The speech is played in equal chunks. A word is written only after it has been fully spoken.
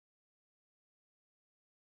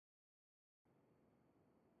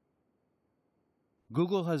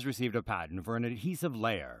Google has received a patent for an adhesive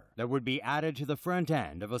layer that would be added to the front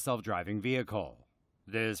end of a self-driving vehicle.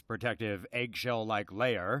 This protective eggshell-like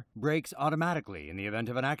layer breaks automatically in the event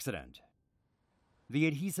of an accident. The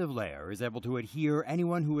adhesive layer is able to adhere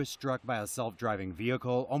anyone who is struck by a self-driving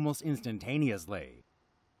vehicle almost instantaneously.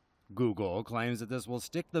 Google claims that this will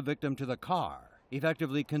stick the victim to the car,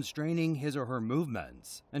 effectively constraining his or her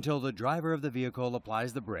movements until the driver of the vehicle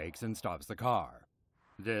applies the brakes and stops the car.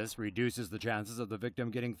 This reduces the chances of the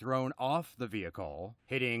victim getting thrown off the vehicle,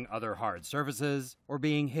 hitting other hard surfaces, or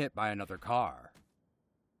being hit by another car.